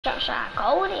Jump shot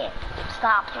golden.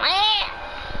 Stop playing.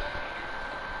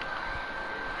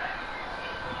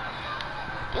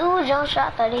 You jump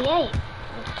shot 38. I'm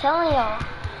telling y'all,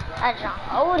 I jump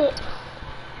golden.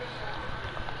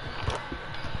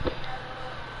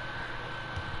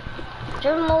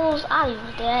 Dribble moves, I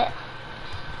use that.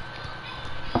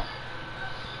 I'm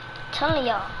telling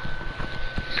y'all.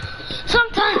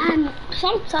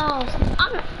 Sometimes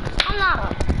I'm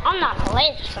not a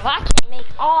legend, so I can't make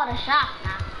all the shots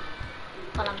now.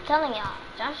 But I'm telling y'all,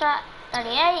 jump shot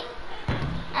 38,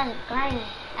 that's green.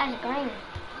 That's green.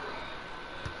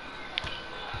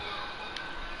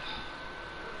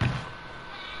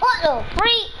 What the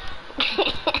freak?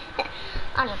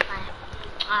 I'm just playing.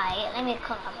 Alright, let me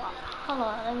cut my ball. Hold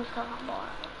on, let me cut my ball.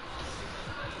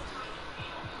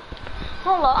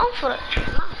 Hold on, I'm for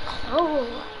my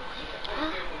clothes.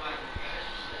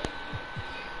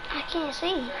 I can't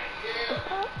see. The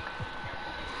fuck?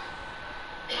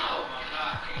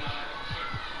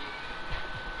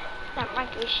 That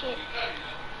might be shit.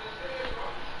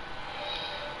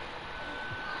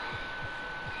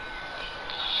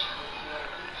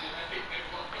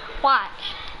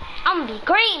 Watch. I'm gonna be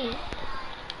green.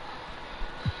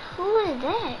 Who is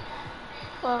that?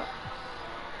 Well,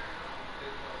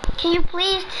 can you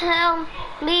please tell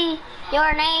me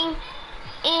your name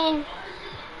in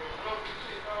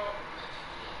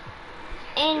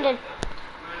the...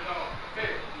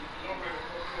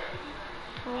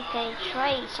 Okay,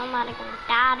 Trey, somebody gonna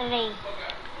die today.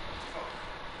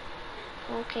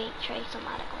 Okay, Trey,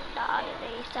 somebody gonna die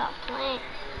today. Stop playing.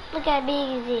 Look how big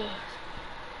it is.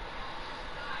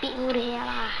 Beat who the hell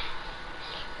I.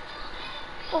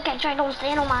 Okay, Trey, don't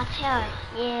stand on my tail.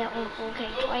 Yeah, okay,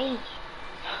 Trey.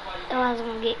 Otherwise I'm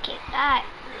gonna get kicked out.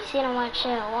 Sit on my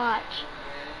chair, watch.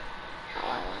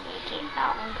 Otherwise I'm gonna get kicked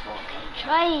out on 4K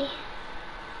Trey.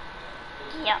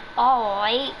 Yep,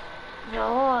 alright. Okay,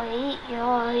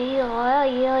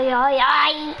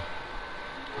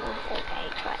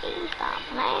 Trey, stop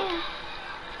playing.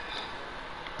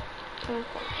 Okay,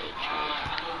 Trey.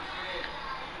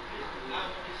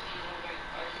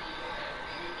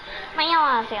 Man, y'all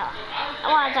wanna see y'all. I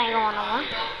ain't going nowhere.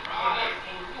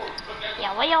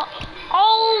 Yeah, what y'all?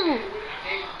 Oh!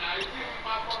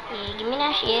 Yeah, give me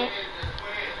that shit.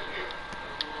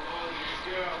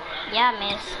 Yeah,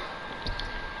 miss.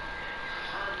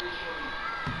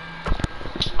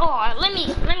 Oh, let me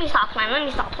stop playing. Let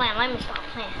me stop playing.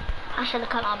 I should have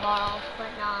cut my ball off, but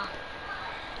nah.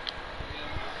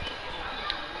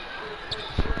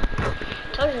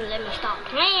 Told you, let me stop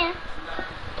playing.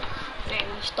 Let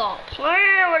me stop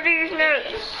playing with these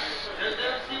niggas.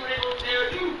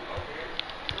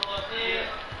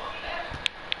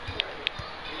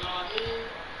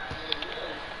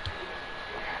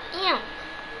 Damn.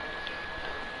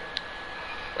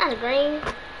 That's green.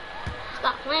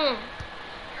 Stop playing.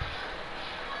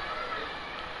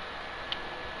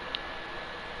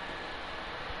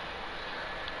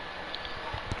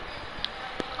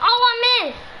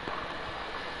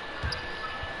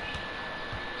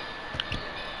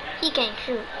 He can't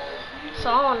shoot, so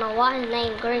I don't know why his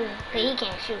name green, but he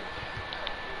can't shoot.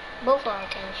 Both of them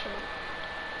can't shoot.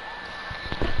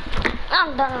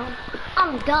 I'm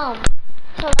dumb.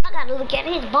 So I gotta look at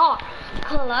his ball.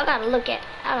 I gotta look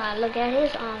at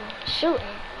his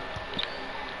shooting.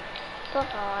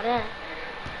 Fuck all that.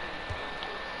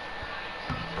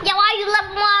 Yeah, why you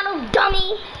level 1,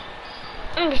 dummy?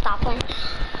 Let me stop playing.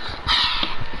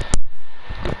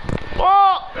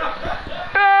 Oh.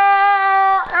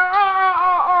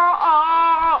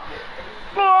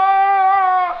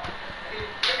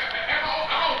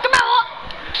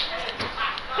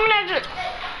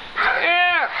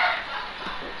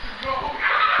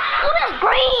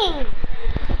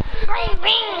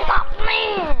 Green, stop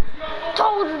playing.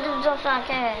 Told you to just like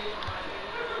that.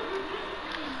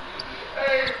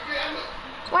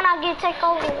 When I get take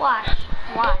over, watch.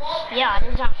 Yeah,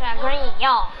 this jump shot green,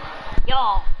 yo.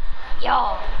 Yo.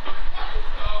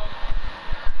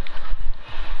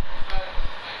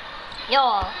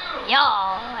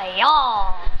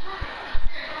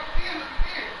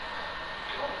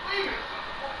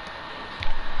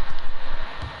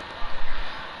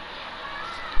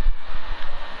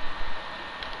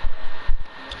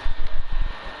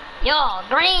 Yo,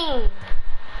 green.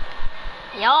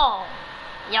 Yo,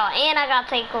 and I gotta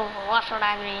take over. Watch what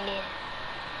I green did.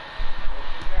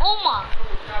 Oh my.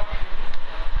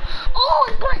 Oh,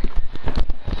 it's green.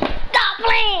 Stop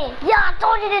playing. Yeah, I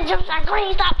told you to jump shot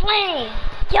green. Stop playing.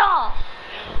 Yo,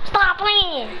 stop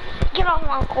playing. Get off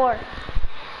my court.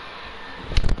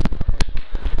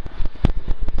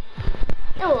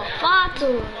 It was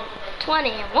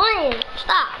 5-21.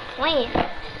 Stop playing.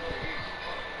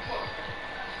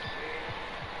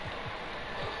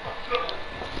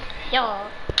 yo,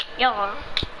 yo,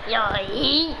 yo,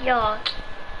 yo.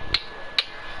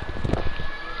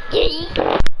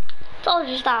 Yeah. Told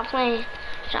you stop playing.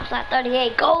 Shots at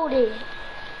 38 golden.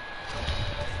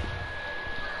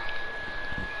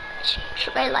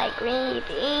 Straight like green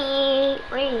bean,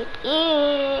 green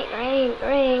bean,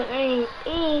 green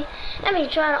bean. Let me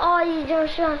try all these jump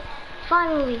shots.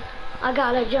 Finally, I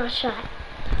got a jump shot.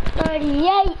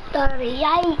 38,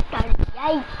 38,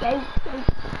 38, 38.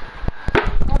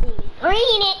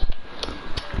 Green it.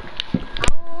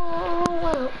 Oh,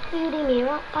 well, you didn't mean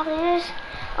right about this.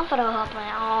 I'm finna hop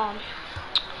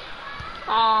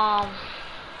on,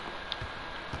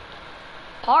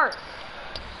 park.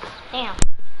 Damn.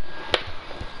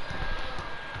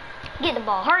 Get the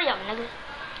ball. Hurry up, nigga.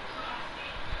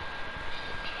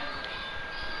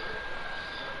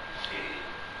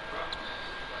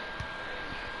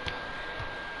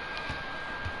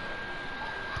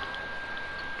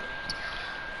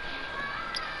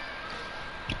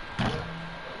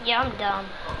 Yeah, I'm done.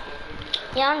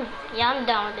 Yeah, I'm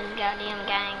done with this goddamn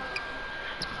gang.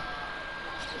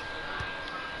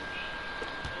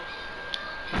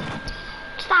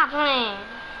 Stop playing.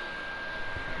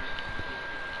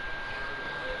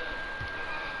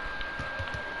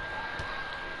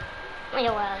 Where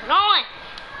your ass going?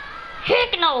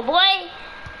 Heck no, boy.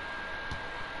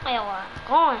 Where your ass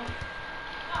going?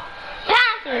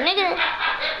 Pass me, nigga.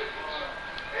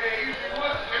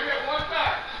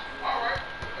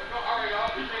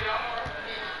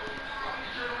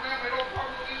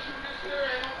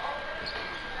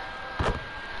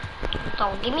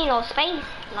 Don't give me no space,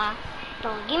 nah.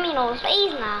 Don't give me no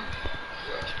space, nah.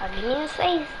 Don't give me no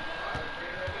space.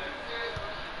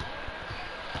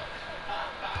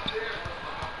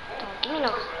 Don't give me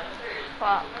no.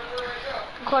 Fuck.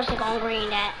 Of course they're gonna green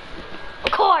that.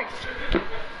 Of course.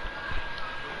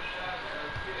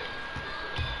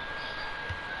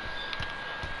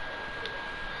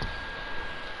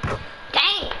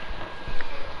 Dang.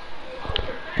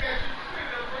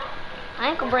 I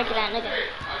ain't gonna break it that nigga.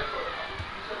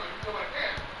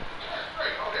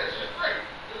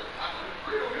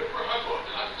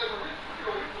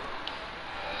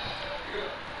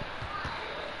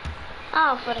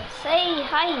 Oh, for the sake,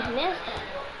 how you missed that?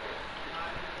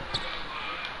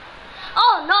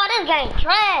 Oh no, this game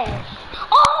trash.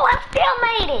 Oh, I still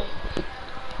made it.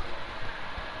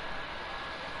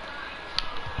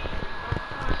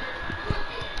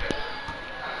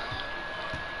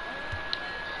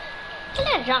 You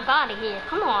gotta jump out of here.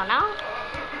 Come on now.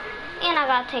 And I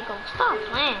gotta take over. Stop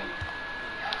playing.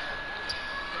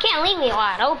 Can't leave me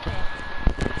wide open.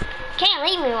 Can't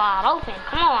leave me wide open.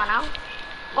 Come on now.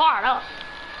 Guard up.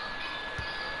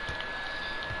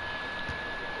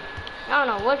 I don't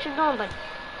know what you're doing, but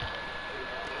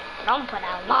don't put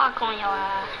that lock on your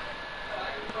eye.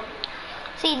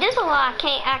 See, this is why I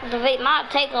can't activate my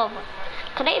takeover.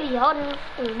 Cause they be holding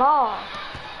the ball.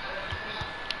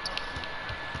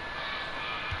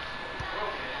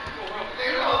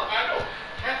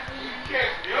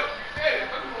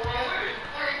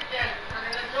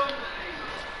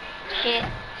 Shit.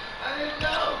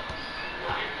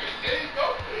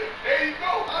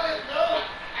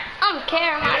 I'm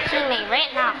carrying my teammate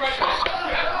right now.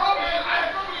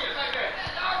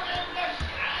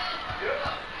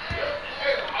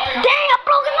 Dang, I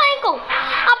broke his ankle.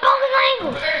 I broke his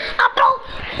ankle. I broke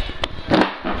his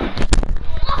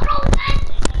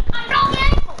ankle.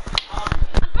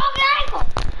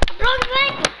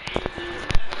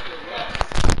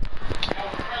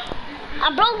 I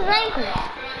broke his ankle. I broke his ankle.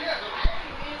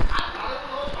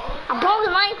 I broke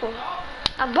his ankle.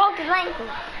 I broke his ankle.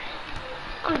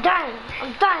 I'm done.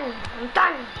 I'm done. I'm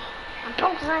done. I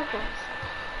broke his ankles.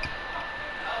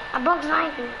 I broke his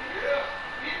ankle.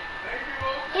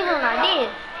 Even when I did,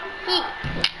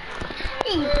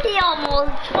 he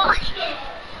almost fucked.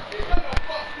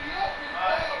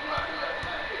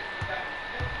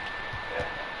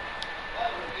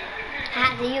 I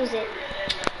had to use it.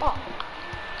 Oh.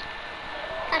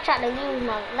 I tried to use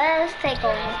my last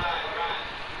takeover.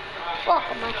 Fuck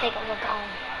with my takeover gone.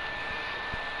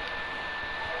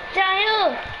 Down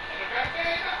here.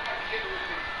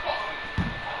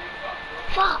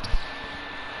 Fuck.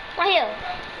 Right here.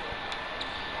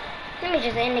 Let me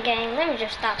just end the game. Let me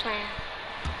just stop playing.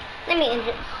 Let me end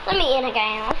the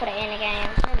game. I'm gonna end the game.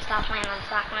 Let me stop playing.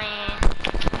 Stop playing.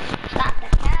 Stop the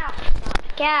cap. Stop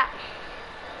the cap.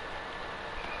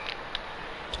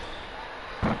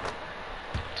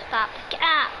 Stop the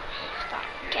cap. Stop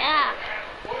the cap.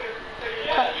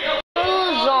 Put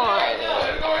shoes on.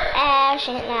 Ash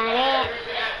and that.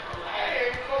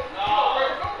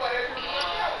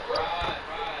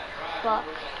 Fuck.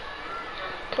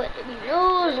 Put the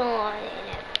News on it.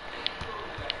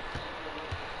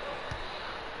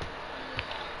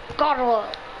 Got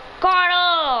up. Got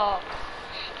up.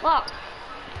 Fuck.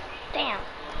 Damn.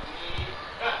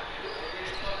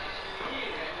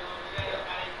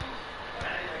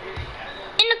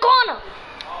 In the corner.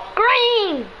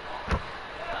 Green.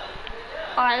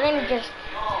 Alright, let me just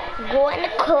go in the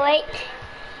court.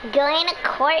 Go in the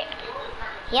court.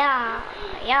 Yeah.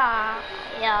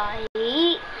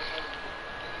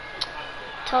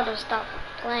 Told him stop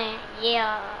playing.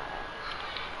 Yeah.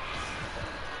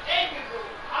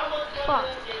 Fuck.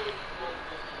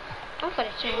 I'm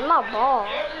gonna change my ball.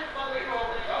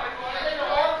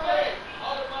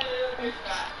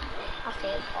 I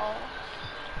said ball.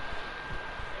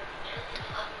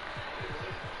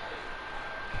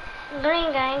 Green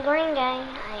gang. I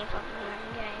ain't fucking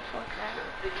green gang. Fuck that.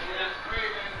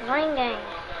 Green gang.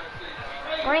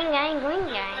 Green gang.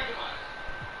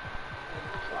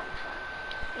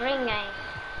 Green gang.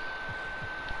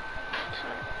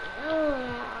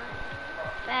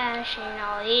 Fashion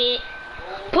all it.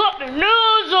 Put the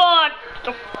news on.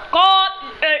 The fuck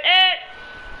it.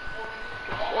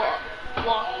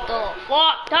 What the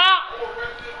fuck up?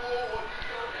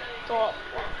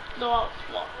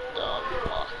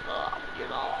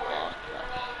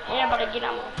 Everybody get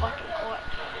out of my fucking court.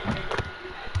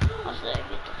 I said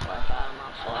get the fuck out of my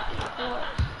fucking court.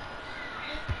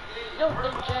 Yo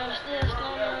bitch ass this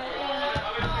number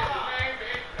right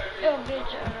there. Yo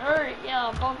bitch ass hurt it. Yeah, I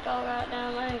bumped all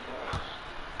goddamn ankles.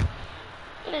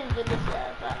 Let's get this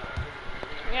ass out.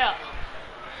 Yeah.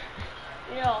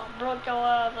 Broke your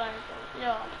ass ankles.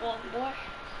 Yeah, fuck boy.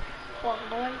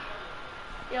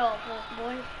 Yeah, fuck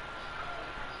boy.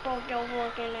 Broke your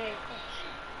fucking ankles.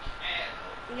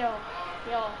 Yo.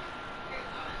 Yeah,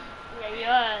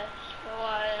 yes. Do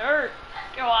I hurt?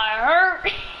 Do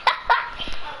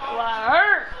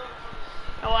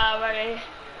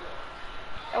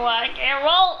I can't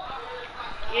roll?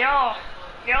 Yo.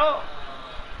 Get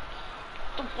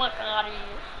the fuck out of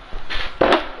here.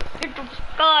 Get the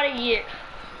fuck out of here.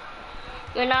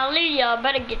 When I leave y'all,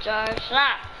 better get your ass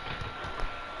shot.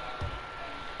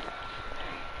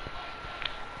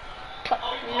 Put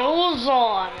news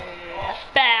on.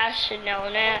 Fashion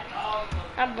on that.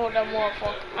 I broke that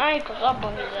motherfucking ankles. I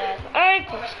broke his ass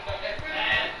ankles.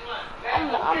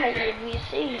 I'm a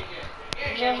VC.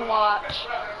 Just watch. I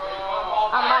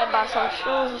might buy some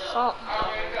shoes or something.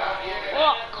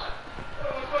 Fuck.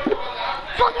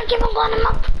 Fucking keep on going in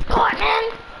my court, man.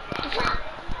 Fuck.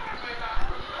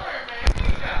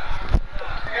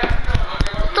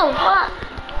 What the fuck?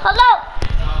 Hello?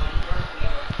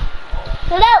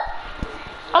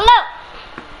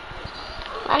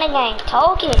 My nigga ain't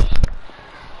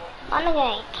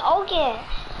talking.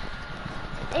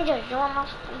 They just joined my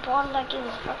fucking party like it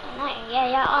was fucking night. Yeah,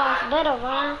 y'all ass better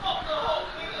run.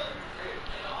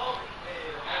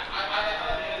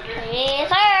 Yes,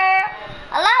 sir.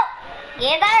 Hello?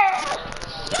 Yes, sir.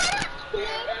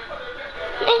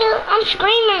 Nigga, I'm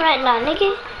screaming right now,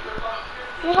 nigga.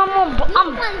 Hello?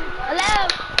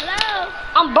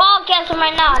 I'm broadcasting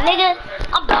right now, nigga.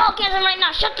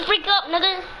 Shut the freak up,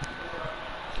 nigga.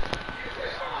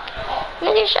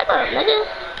 Nigga, shut up, nigga.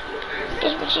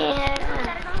 Guess what you ain't had on.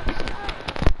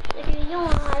 Nigga, you don't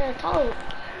know how to talk.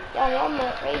 Yo, I'm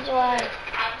gonna raise your ass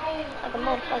like a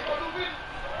motherfucker.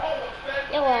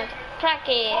 Yo,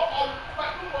 crackhead.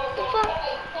 What the fuck?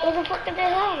 What the fuck did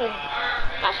that happen?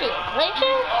 My shit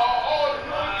glitching?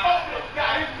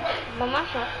 But my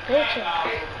shit glitching.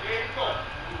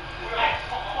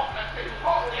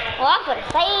 Well, I'm gonna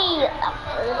say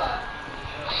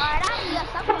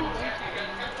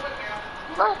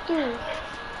fuck you.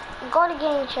 Go to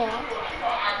game chat.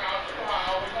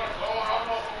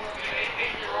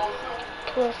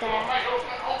 Twist that.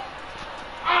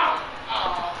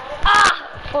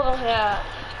 Pull that.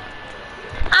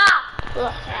 Pull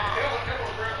that.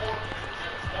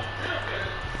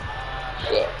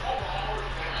 Shit.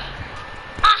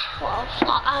 Well,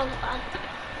 fuck. I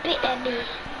bit that dude.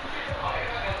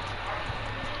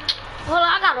 Hold on, I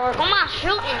gotta work on my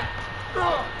shooting.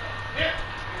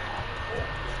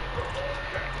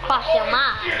 Cross your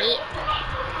mind, bitch.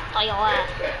 Throw your ass.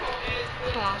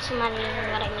 Come on, somebody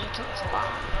invite me to the spot.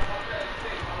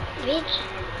 Bitch.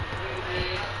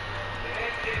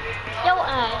 Yo,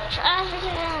 trash is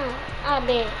down. I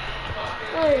bet.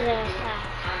 What is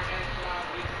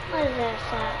that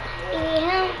side? Is it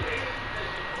him?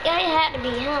 Yeah, it had to be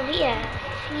him. He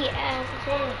ass as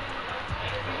hell.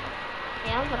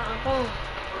 Yeah, I'm gonna hop on.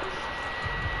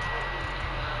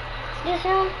 This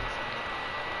him?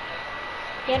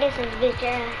 Yeah, this is bitch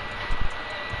ass.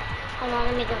 Hold on,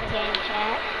 let me go to game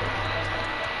chat.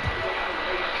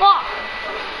 Fuck.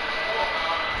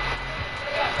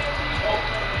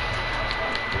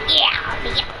 Yeah.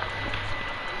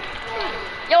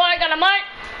 Yo, I got a mic.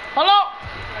 Hello.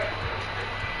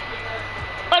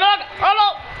 Hello.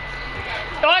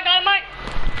 Yo, I got a mic.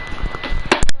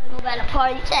 Go back to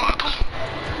party chat.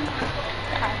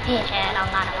 Bitch, I don't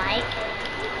got a mic.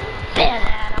 Bitch,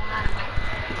 I don't got a mic.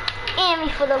 And me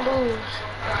for the lose.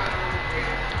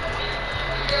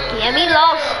 Yeah, we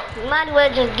lost. We might as well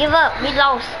just give up. We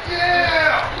lost.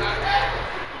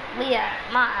 We are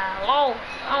lost.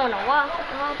 I don't know why.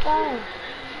 What's my phone?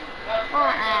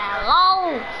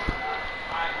 Lost.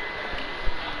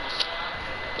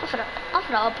 I'm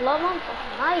finna upload my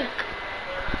fucking mic.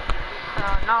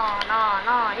 No.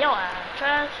 Yo,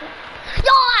 trash.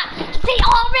 Yo, see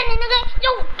already, nigga.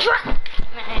 Yo, trash.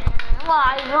 Man,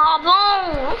 why you not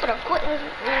blown? I'm finna quit this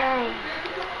game.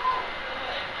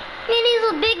 Man, he's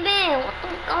a big man. What the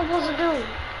fuck am I supposed to do?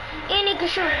 And he can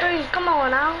shoot threes. Come on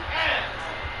now.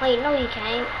 Wait, no, he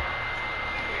can't.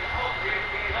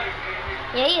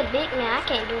 Yeah, he a big man. I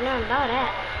can't do nothing about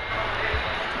that.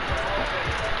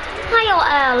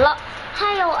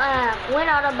 How your went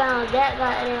out of bounds that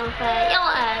goddamn fast?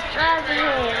 Your ass trash as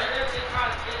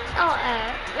hell.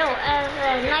 Your ass,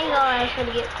 now your ass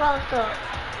finna get crossed up.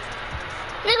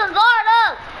 Nigga, guard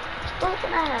up!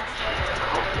 Stupid ass.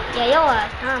 Yeah, your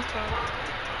ass time for it.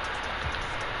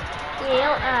 Yeah,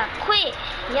 your ass quit.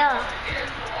 Yeah.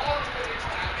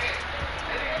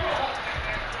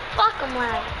 Fuck him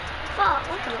like. Fuck,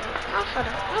 I'm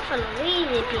finna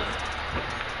leave it here.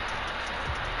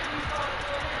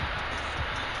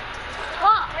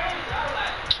 Fuck.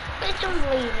 Bitch, I'm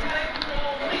leaving.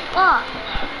 Fuck.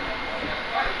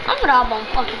 I'm gonna hop on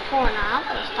fucking 4 now. I'm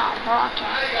gonna start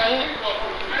broadcasting.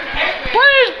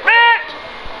 Please, bitch!